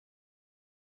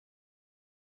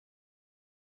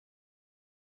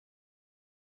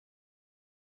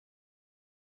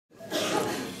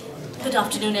Good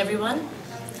afternoon, everyone.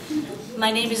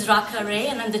 My name is Raka Ray,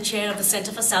 and I'm the chair of the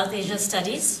Center for South Asia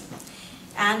Studies.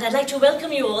 And I'd like to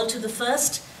welcome you all to the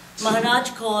first Maharaj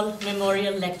Kaul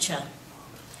Memorial Lecture.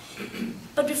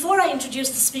 But before I introduce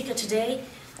the speaker today,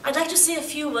 I'd like to say a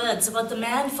few words about the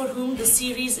man for whom the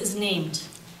series is named.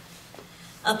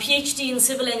 A PhD in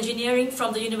civil engineering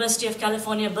from the University of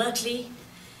California, Berkeley,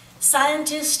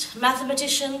 scientist,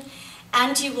 mathematician,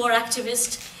 anti-war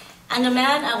activist, and a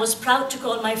man I was proud to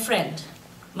call my friend,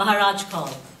 Maharaj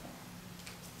Kaul.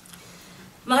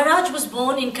 Maharaj was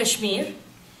born in Kashmir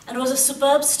and was a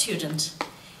superb student,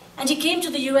 and he came to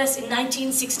the US in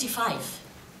 1965.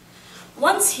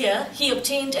 Once here, he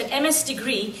obtained an MS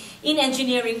degree in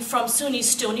engineering from SUNY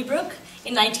Stony Brook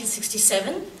in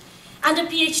 1967 and a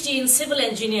PhD in civil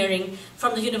engineering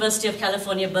from the University of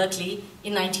California, Berkeley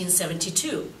in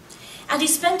 1972. And he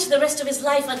spent the rest of his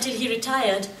life until he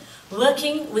retired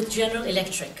working with General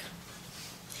Electric.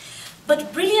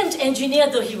 But brilliant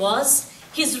engineer though he was,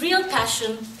 his real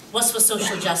passion was for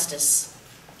social justice.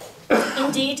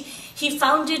 Indeed, he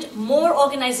founded more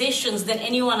organizations than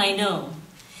anyone I know.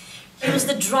 He was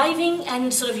the driving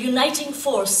and sort of uniting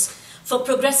force for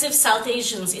progressive South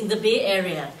Asians in the Bay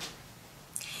Area.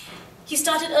 He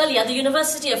started early at the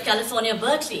University of California,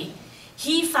 Berkeley.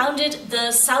 He founded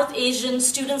the South Asian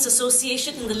Students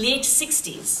Association in the late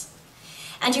 60s.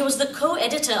 And he was the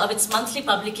co-editor of its monthly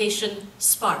publication,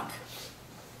 Spark.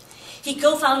 He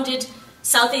co-founded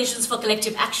South Asians for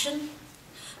Collective Action,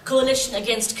 Coalition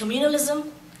Against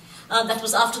Communalism, that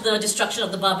was after the destruction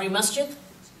of the Babri Masjid,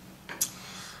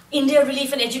 India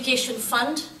Relief and Education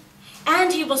Fund,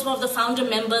 and he was one of the founder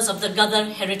members of the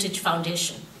Gadar Heritage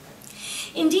Foundation.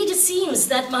 Indeed, it seems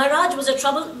that Maharaj was a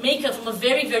troublemaker from a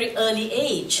very, very early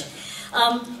age.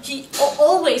 He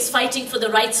always fighting for the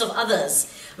rights of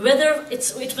others. Whether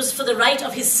it was for the right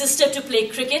of his sister to play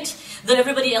cricket, though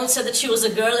everybody else said that she was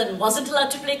a girl and wasn't allowed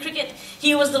to play cricket,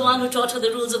 he was the one who taught her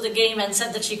the rules of the game and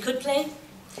said that she could play.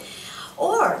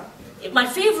 Or, my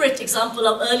favorite example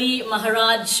of early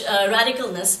Maharaj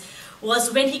radicalness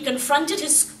was when he confronted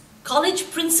his college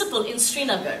principal in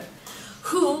Srinagar,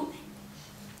 who,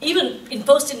 even in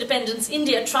post-independence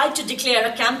India, tried to declare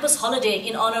a campus holiday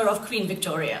in honor of Queen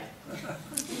Victoria.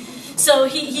 So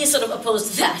he sort of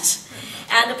opposed that.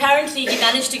 And apparently he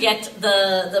managed to get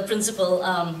the principal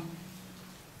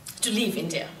to leave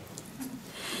India.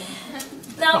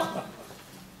 Now,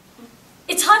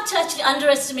 it's hard to actually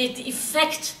underestimate the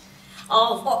effect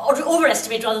of, or to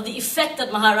overestimate rather, the effect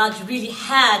that Maharaj really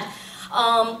had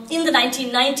in the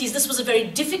 1990s. This was a very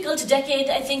difficult decade,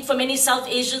 I think, for many South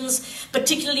Asians,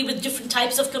 particularly with different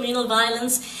types of communal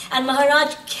violence. And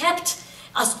Maharaj kept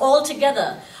us all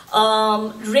together,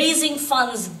 raising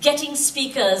funds, getting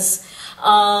speakers,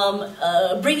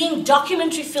 bringing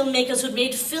documentary filmmakers who'd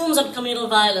made films on communal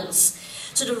violence,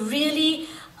 so to really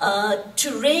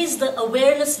to raise the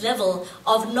awareness level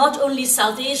of not only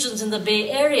South Asians in the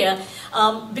Bay Area,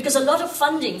 because a lot of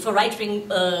funding for right-wing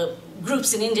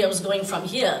groups in India was going from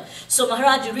here. So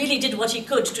Maharaj really did what he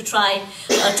could to try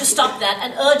to stop that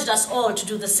and urged us all to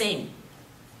do the same.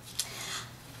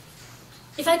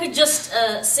 If I could just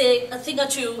say a thing or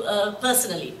two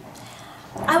personally.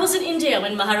 I was in India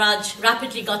when Maharaj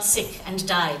rapidly got sick and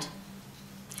died.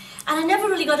 And I never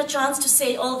really got a chance to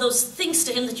say all those things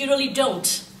to him that you really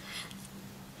don't,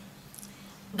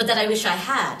 but that I wish I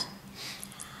had.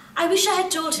 I wish I had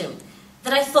told him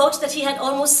that I thought that he had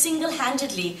almost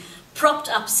single-handedly propped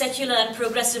up secular and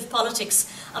progressive politics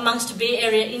amongst Bay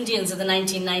Area Indians in the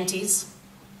 1990s.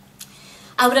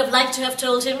 I would have liked to have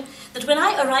told him that when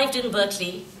I arrived in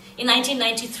Berkeley in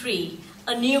 1993,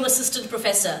 a new assistant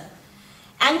professor,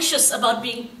 anxious about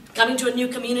coming to a new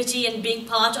community and being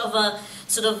part of a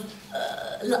sort of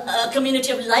a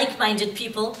community of like-minded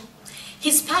people,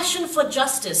 his passion for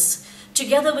justice,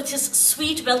 together with his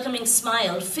sweet, welcoming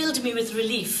smile, filled me with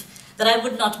relief that I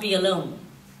would not be alone.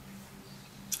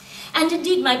 And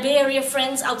indeed, my Bay Area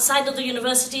friends outside of the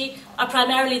university are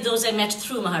primarily those I met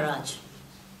through Maharaj.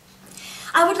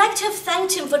 I would like to have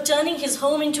thanked him for turning his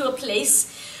home into a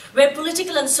place where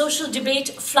political and social debate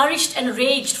flourished and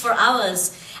raged for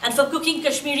hours, and for cooking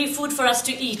Kashmiri food for us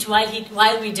to eat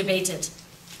while we debated.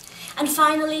 And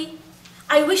finally,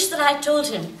 I wish that I had told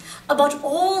him about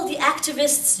all the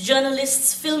activists,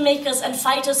 journalists, filmmakers, and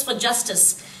fighters for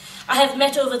justice I have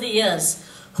met over the years,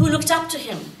 who looked up to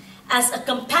him as a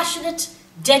compassionate,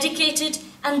 dedicated,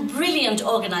 and brilliant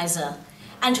organizer,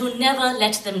 and who never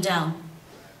let them down.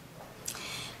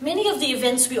 Many of the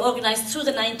events we organized through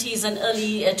the 90s and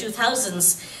early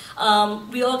 2000s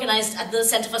we organized at the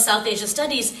Center for South Asia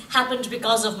Studies happened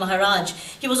because of Maharaj.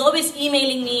 He was always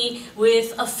emailing me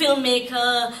with a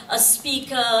filmmaker, a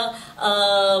speaker,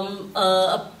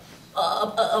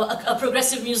 a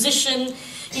progressive musician,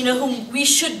 whom we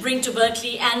should bring to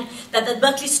Berkeley, and that the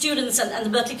Berkeley students and the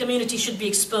Berkeley community should be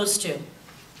exposed to.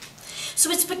 So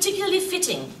it's particularly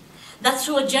fitting that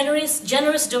through a generous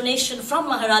donation from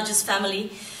Maharaj's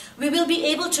family, we will be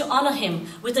able to honor him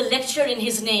with a lecture in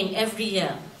his name every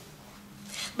year.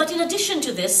 But in addition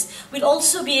to this, we'll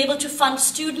also be able to fund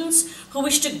students who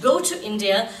wish to go to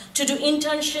India to do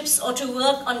internships or to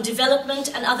work on development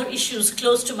and other issues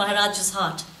close to Maharaj's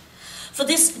heart. For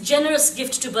this generous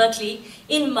gift to Berkeley,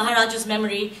 in Maharaj's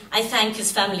memory, I thank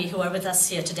his family who are with us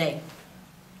here today.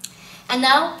 And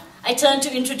now, I turn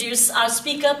to introduce our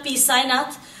speaker, P.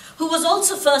 Sainath, who was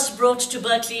also first brought to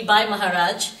Berkeley by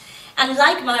Maharaj, and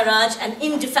like Maharaj, an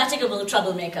indefatigable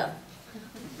troublemaker.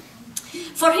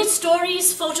 For his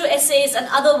stories, photo essays, and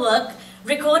other work,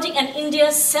 recording an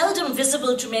India seldom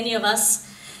visible to many of us,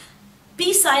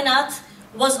 P. Sainath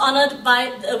was honored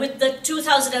with the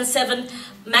 2007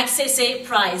 Magsaysay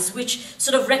Prize, which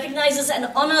sort of recognizes and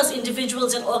honors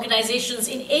individuals and organizations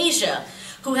in Asia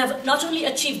who have not only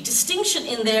achieved distinction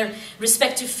in their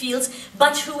respective fields,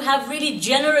 but who have really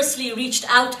generously reached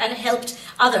out and helped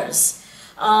others,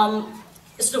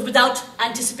 sort of without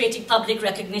anticipating public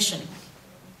recognition.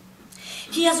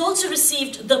 He has also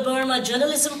received the Burma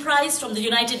Journalism Prize from the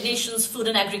United Nations Food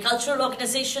and Agricultural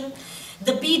Organization,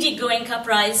 the B.D. Goenka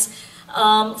Prize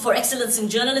for Excellence in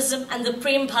Journalism, and the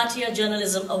Prem Bhatia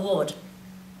Journalism Award.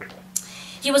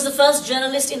 He was the first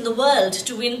journalist in the world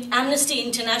to win Amnesty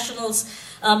International's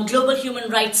Global Human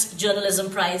Rights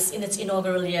Journalism Prize in its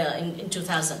inaugural year in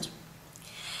 2000.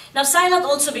 Now, Sainath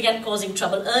also began causing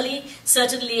trouble early,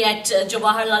 certainly at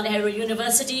Jawaharlal Nehru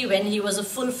University when he was a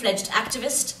full-fledged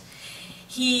activist.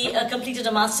 He completed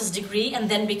a master's degree and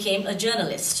then became a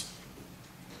journalist.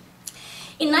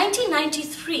 In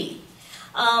 1993,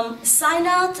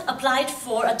 Sainath applied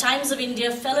for a Times of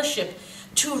India fellowship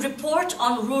to report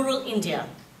on rural India.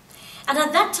 And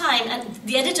at that time, and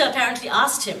the editor apparently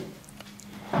asked him,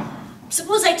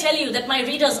 suppose I tell you that my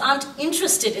readers aren't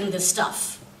interested in this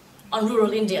stuff, on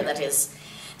rural India, that is.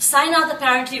 Sainath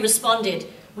apparently responded,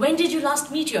 when did you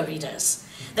last meet your readers,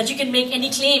 that you can make any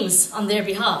claims on their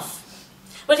behalf?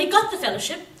 Well, he got the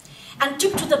fellowship and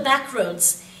took to the back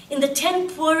roads in the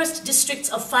 10 poorest districts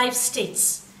of 5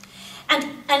 states.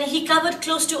 And he covered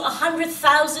close to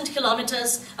 100,000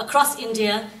 kilometers across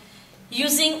India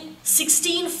using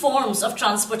 16 forms of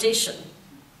transportation,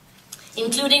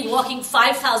 including walking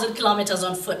 5,000 kilometers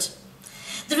on foot.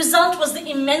 The result was the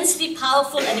immensely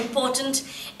powerful and important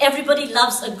Everybody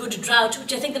Loves a Good Drought,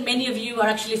 which I think that many of you are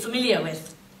actually familiar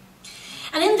with.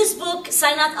 And in this book,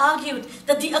 Sainath argued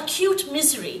that the acute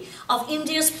misery of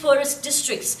India's poorest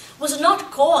districts was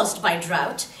not caused by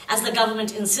drought, as the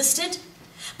government insisted,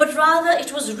 but rather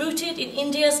it was rooted in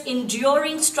India's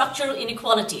enduring structural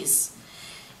inequalities,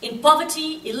 in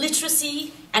poverty,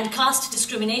 illiteracy, and caste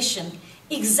discrimination,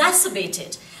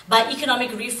 exacerbated by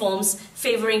economic reforms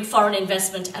favoring foreign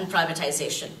investment and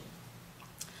privatization.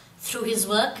 Through his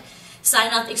work,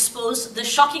 Sainath exposed the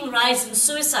shocking rise in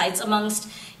suicides amongst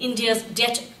India's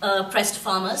debt-pressed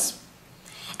farmers.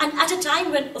 And at a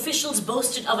time when officials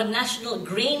boasted of a national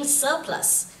grain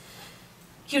surplus,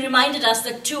 he reminded us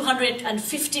that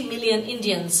 250 million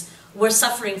Indians were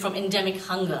suffering from endemic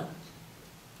hunger.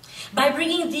 By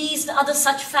bringing these and other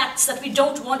such facts that we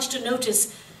don't want to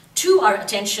notice to our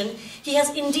attention, he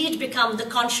has indeed become the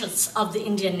conscience of the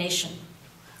Indian nation.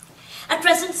 At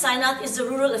present, Sainath is the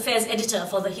Rural Affairs Editor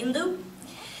for The Hindu.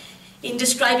 In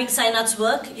describing Sainath's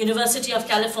work, University of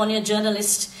California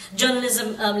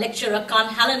journalism lecturer Con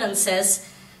Hallinan says,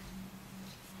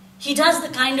 he does the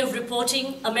kind of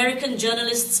reporting American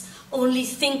journalists only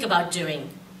think about doing.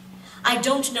 I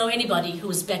don't know anybody who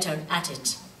is better at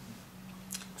it.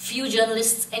 Few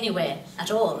journalists anywhere at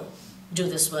all do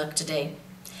this work today.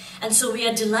 And so we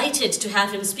are delighted to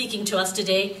have him speaking to us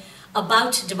today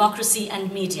about democracy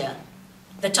and media.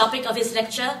 The topic of his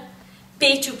lecture,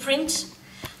 Pay to Print,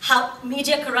 How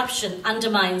Media Corruption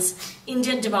Undermines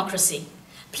Indian Democracy.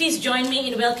 Please join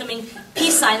me in welcoming P.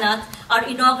 Sainath, our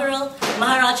inaugural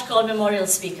Maharaj Kaul Memorial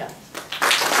Speaker.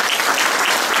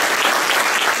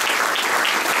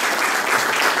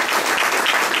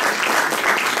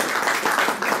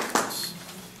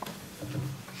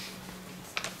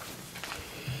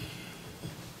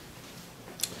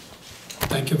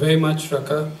 Thank you very much,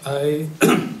 Raka.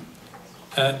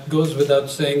 It goes without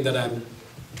saying that I'm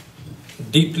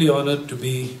deeply honored to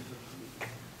be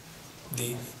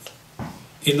the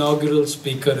inaugural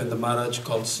speaker in the Maharaj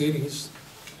Kaul series.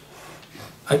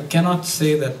 I cannot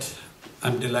say that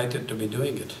I'm delighted to be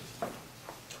doing it.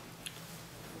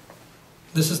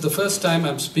 This is the first time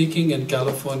I'm speaking in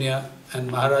California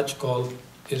and Maharaj Kaul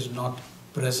is not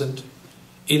present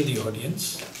in the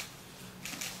audience.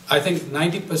 I think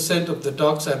 90% of the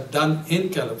talks I've done in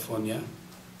California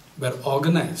were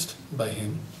organized by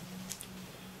him.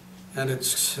 And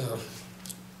it's,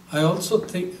 I also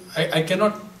think, I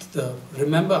cannot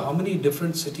remember how many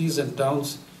different cities and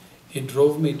towns he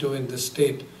drove me to in this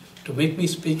state to make me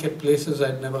speak at places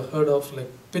I'd never heard of, like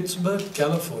Pittsburgh,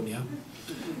 California,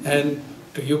 and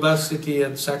to Yuba City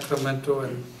and Sacramento.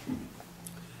 And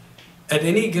at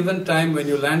any given time when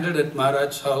you landed at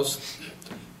Maharaj's house,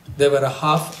 there were a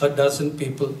half a dozen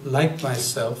people like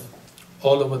myself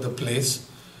all over the place,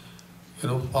 you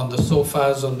know, on the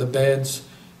sofas, on the beds,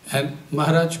 and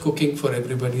Maharaj cooking for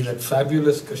everybody, that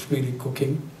fabulous Kashmiri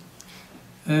cooking.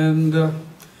 And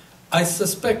I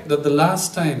suspect that the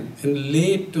last time, in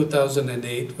late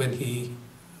 2008, when he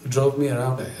drove me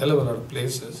around a hell of a lot of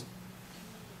places,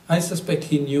 I suspect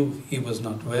he knew he was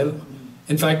not well.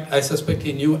 In fact, I suspect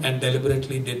he knew and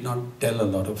deliberately did not tell a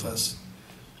lot of us.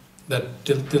 That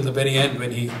till the very end,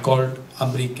 when he called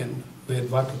Amrik and Ved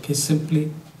Vatuk, he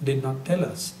simply did not tell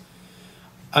us.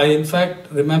 I, in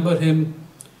fact, remember him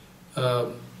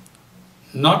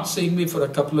not seeing me for a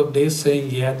couple of days, saying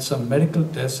he had some medical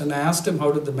tests, and I asked him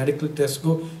how did the medical tests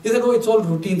go. He said, oh, it's all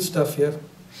routine stuff here,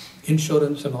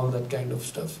 insurance and all that kind of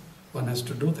stuff. One has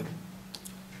to do them.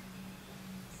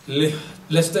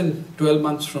 Less than 12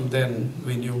 months from then,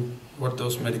 we knew what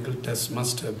those medical tests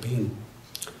must have been.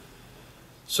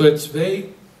 So it's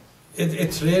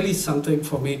really something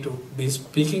for me to be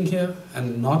speaking here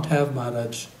and not have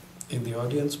Maharaj in the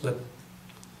audience, but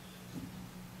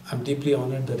I'm deeply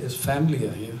honored that his family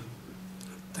are here.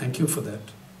 Thank you for that.